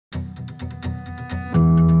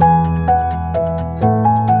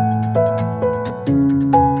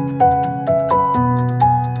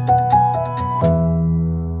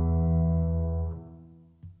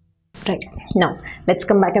Let's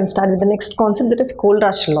come back and start with the next concept, that is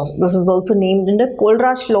Kohlrausch Law. This is also named in the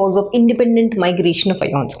Kohlrausch Laws of Independent Migration of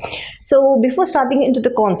Ions. So before starting into the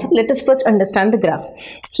concept, let us first understand the graph.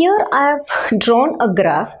 Here I have drawn a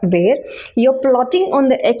graph where you're plotting on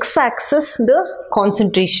the x-axis the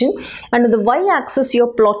concentration and on the y-axis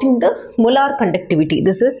you're plotting the molar conductivity.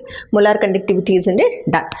 This is molar conductivity, isn't it?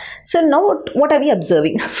 That. So now what are we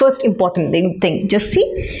observing? First important thing, just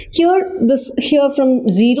see here, here from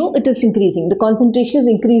 0 it is increasing. The concentration is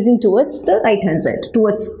increasing towards the right hand side,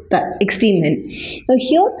 towards the extreme end. Now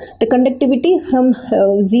here the conductivity from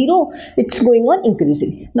 0, it's going on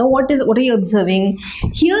increasing. Now what are you observing?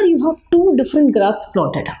 Here you have two different graphs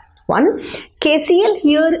plotted. One, KCl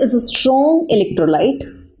here is a strong electrolyte,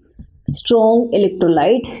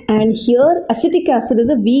 and here acetic acid is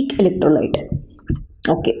a weak electrolyte.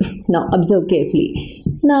 Okay, now observe carefully.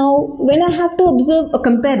 Now when I have to observe or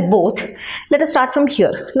compare both, let us start from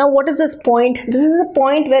here. Now what is this point? This is a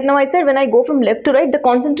point where, now I said when I go from left to right, the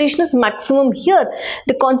concentration is maximum here,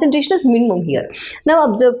 the concentration is minimum here. Now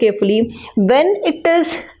observe carefully, when it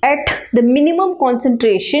is at the minimum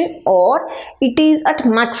concentration or it is at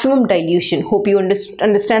maximum dilution. Hope you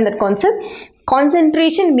understand that concept.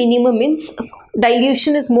 Concentration minimum means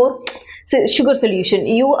dilution is more. Say sugar solution,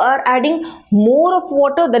 you are adding more of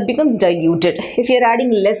water, that becomes diluted. If you are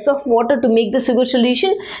adding less of water to make the sugar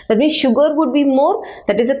solution, that means sugar would be more,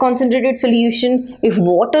 that is a concentrated solution. If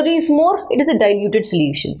water is more, it is a diluted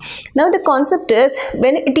solution. Now the concept is,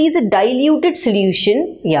 when it is a diluted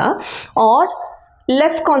solution, yeah, or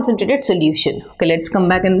less concentrated solution. Okay, let's come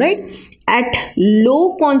back and write, at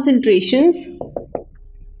low concentrations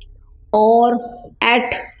or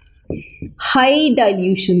at high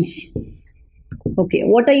dilutions. Okay,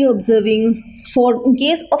 what are you observing? For in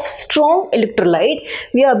case of strong electrolyte,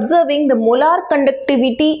 we are observing the molar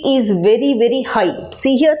conductivity is very, very high.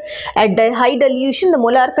 See here, at the high dilution, the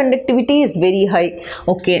molar conductivity is very high.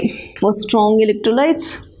 Okay, for strong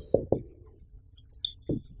electrolytes,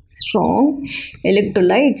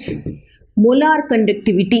 molar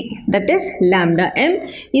conductivity, that is lambda m,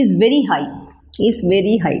 is very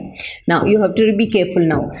high. Now you have to be careful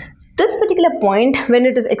now. This particular point, when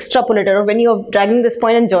it is extrapolated or when you are dragging this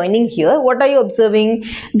point and joining here, what are you observing?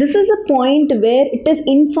 This is a point where it is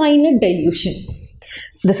infinite dilution.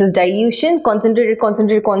 This is dilution, concentrated.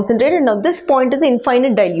 Now this point is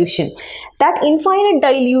infinite dilution. That infinite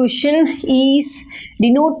dilution is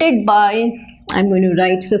denoted by, I'm going to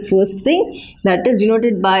write the first thing, that is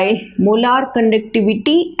denoted by molar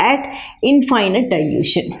conductivity at infinite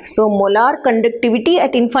dilution. So molar conductivity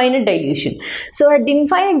at infinite dilution. So at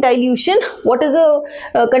infinite dilution, what is the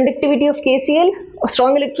conductivity of KCl? A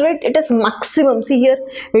strong electrolyte, it is maximum. See here,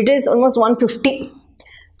 it is almost 150.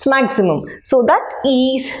 It's maximum. So that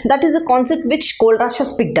is a concept which Kohlrausch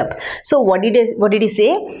has picked up. So what did he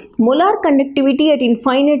say? Molar conductivity at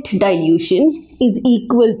infinite dilution is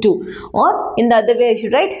equal to, or in the other way I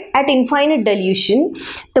should write, at infinite dilution,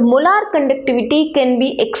 the molar conductivity can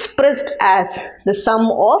be expressed as the sum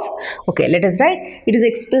of, okay, let us write, it is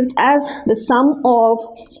expressed as the sum of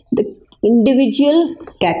the individual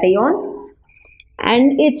cation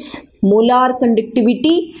and its molar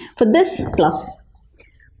conductivity for this plus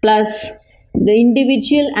the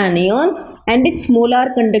individual anion and its molar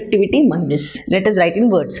conductivity minus. Let us write in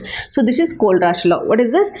words. So this is Kohlrausch law. What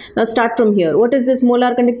is this? Now start from here. What is this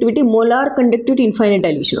molar conductivity? Molar conductivity infinite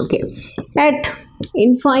dilution. Okay. At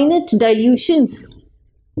infinite dilutions,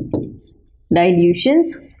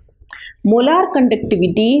 molar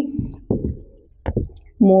conductivity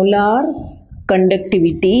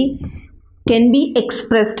can be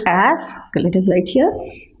expressed as, okay, let us write here,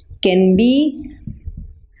 can be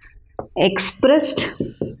expressed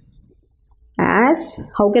as,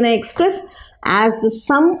 how can I express? As the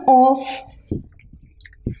sum of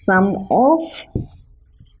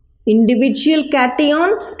individual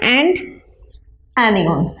cation and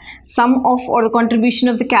anion. Sum of, or the contribution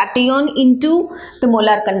of the cation into the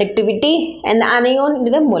molar conductivity and the anion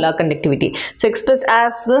into the molar conductivity. So expressed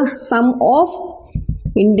as the sum of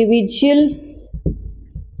individual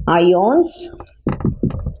ions.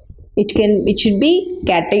 It should be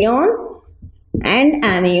cation and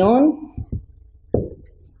anion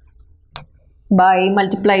by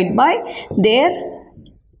multiplied by their,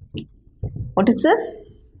 what is this?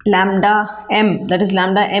 Lambda m, that is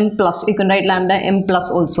lambda m plus. You can write lambda m plus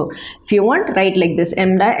also. If you want, write like this,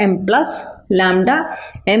 lambda m plus lambda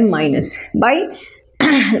m minus by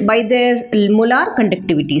their molar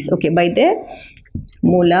conductivities. Okay, by their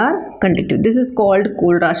molar conductivity. This is called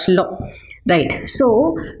Kohlrausch law. Right.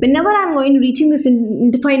 So whenever I'm going to reaching this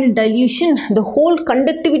indefinite dilution, the whole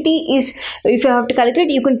conductivity is, if you have to calculate,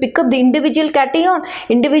 you can pick up the individual cation,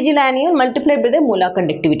 individual anion multiplied by the molar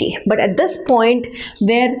conductivity. But at this point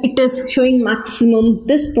where it is showing maximum,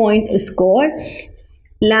 this point is called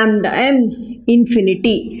lambda m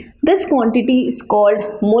infinity. This quantity is called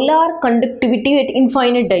molar conductivity at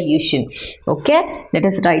infinite dilution. Okay, let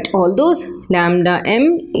us write all those. Lambda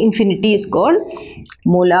m infinity is called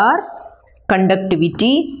molar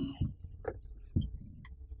conductivity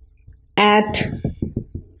at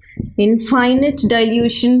infinite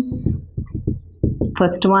dilution.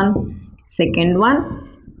 First one, second one,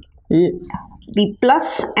 V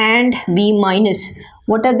plus and V minus.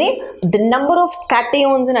 What are they? The number of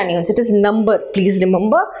cations and anions. It is number. Please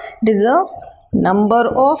remember, it is a number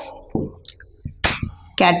of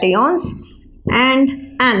cations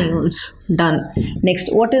and anions. Done.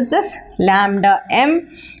 Next, what is this? Lambda m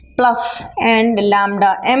plus and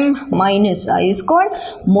lambda m minus is called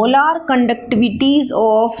molar conductivity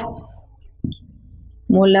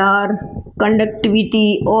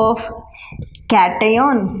of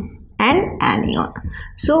cation and anion.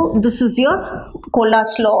 So this is your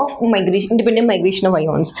Kohlrausch law of migration, independent migration of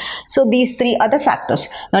ions. So these three are the factors.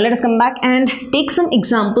 Now let us come back and take some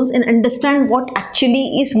examples and understand what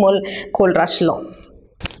actually is Kohlrausch law.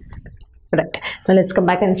 Right. Now let's come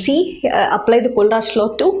back and see, apply the Kohlrausch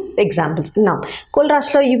law to examples. Now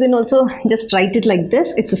Kohlrausch law, you can also just write it like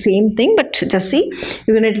this. It's the same thing, but just see,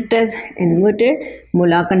 you can write it as inverted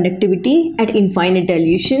molar conductivity at infinite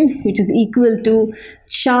dilution, which is equal to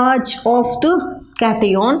charge of the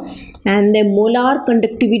cation and the molar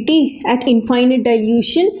conductivity at infinite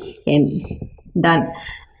dilution m. Done.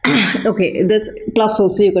 Okay, this plus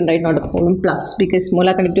also you can write, not a problem, plus, because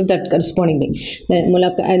molar conductivity that correspondingly. Then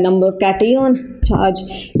molar number of cation charge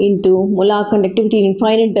into molar conductivity in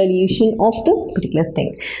infinite dilution of the particular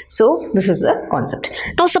thing. So this is the concept.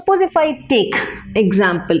 Now suppose if I take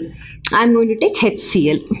example, I'm going to take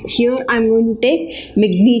HCl. Here I'm going to take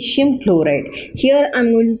magnesium chloride. Here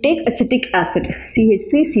I'm going to take acetic acid,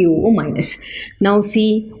 CH3COO minus. Now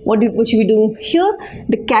see, what should we do? Here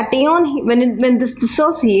the cation, when this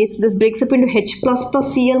dissociates, this breaks up into H plus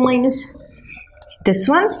plus Cl minus. This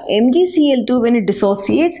one, MgCl2, when it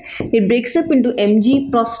dissociates, it breaks up into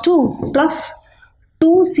Mg plus 2 plus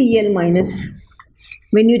 2Cl minus.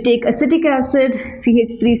 When you take acetic acid,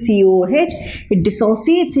 CH3COOH, it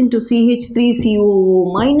dissociates into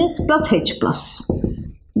CH3COO minus plus H plus.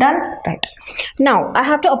 Done? Right. Now, I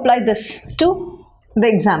have to apply this to the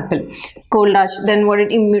example. Kohlrausch, then what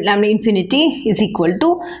it, lambda infinity is equal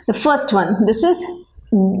to the first one. This is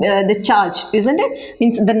the charge, isn't it?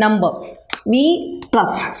 Means the number. V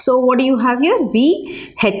plus. So, what do you have here?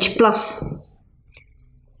 V H plus.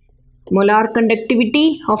 Molar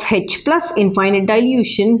conductivity of H plus infinite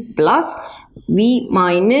dilution plus V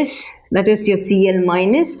minus, that is your Cl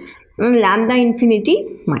minus, lambda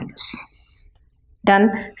infinity minus.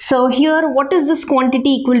 Done. So here what is this quantity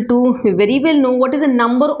equal to? We very well know what is the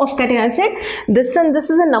number of cation. I said this and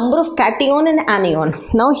this is a number of cation and anion.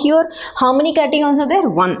 Now here how many cations are there?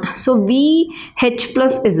 1. So VH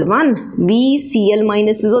plus is 1. VCl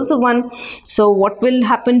minus is also 1. So what will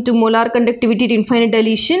happen to molar conductivity at infinite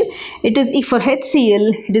dilution? It is, for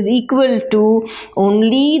HCl, it is equal to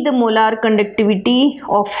only the molar conductivity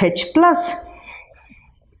of H plus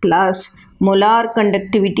molar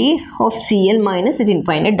conductivity of Cl minus at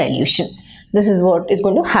infinite dilution. This is what is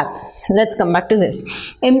going to happen. Let's come back to this.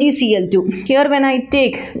 MgCl2. Here when I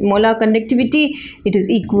take molar conductivity, it is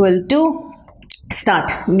equal to,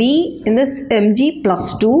 start, V in this Mg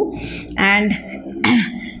plus 2 and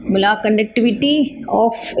molar conductivity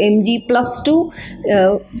of Mg plus 2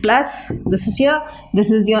 plus, this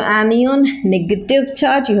is your anion, negative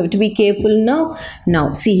charge. You have to be careful now.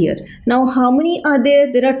 Now see here. Now how many are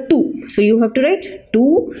there? There are 2. So you have to write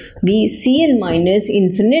 2 VCl minus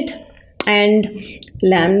infinite and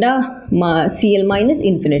lambda Cl minus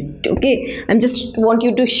infinite. Okay, I'm just want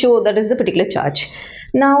you to show that is the particular charge.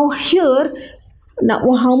 Now here, now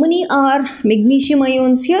how many are magnesium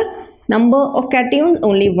ions here? Number of cations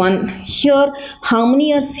only 1. Here how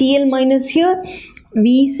many are Cl minus here?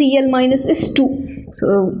 VCl minus is 2.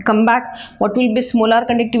 So come back, what will this molar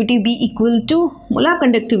conductivity be equal to? Molar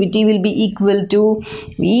conductivity will be equal to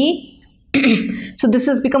V. So this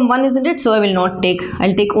has become 1, isn't it? So I will not take,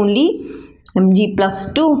 I'll take only Mg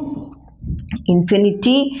plus 2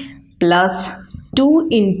 infinity plus 2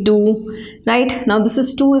 into, right, now this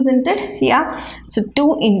is 2, isn't it? Yeah, so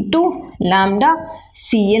 2 into lambda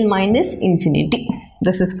Cl minus infinity.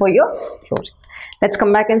 This is for your fluorine. Let's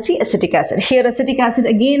come back and see acetic acid. Here acetic acid,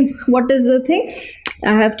 again, what is the thing?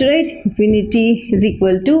 I have to write infinity is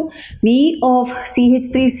equal to V of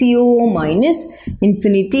CH3COO minus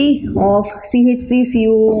infinity of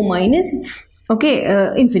CH3COO minus,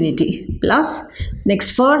 okay, infinity, plus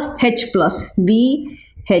next for H plus V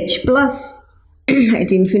H plus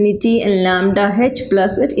at infinity and lambda H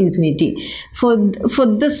plus at infinity. For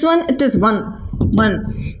this one it is 1.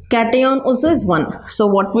 Cation also is 1. So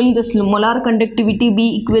what will this molar conductivity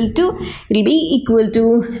be equal to? It will be equal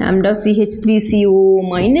to lambda CH3COO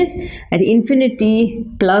minus at infinity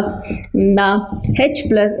plus the H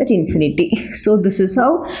plus at infinity. So this is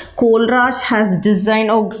how Kohlrausch has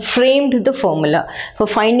designed or framed the formula for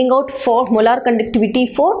finding out for molar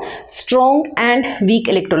conductivity for strong and weak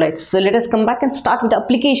electrolytes. So let us come back and start with the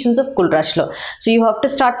applications of Kohlrausch law. So you have to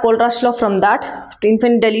start Kohlrausch law from that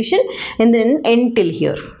infinite dilution and then end till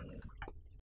here.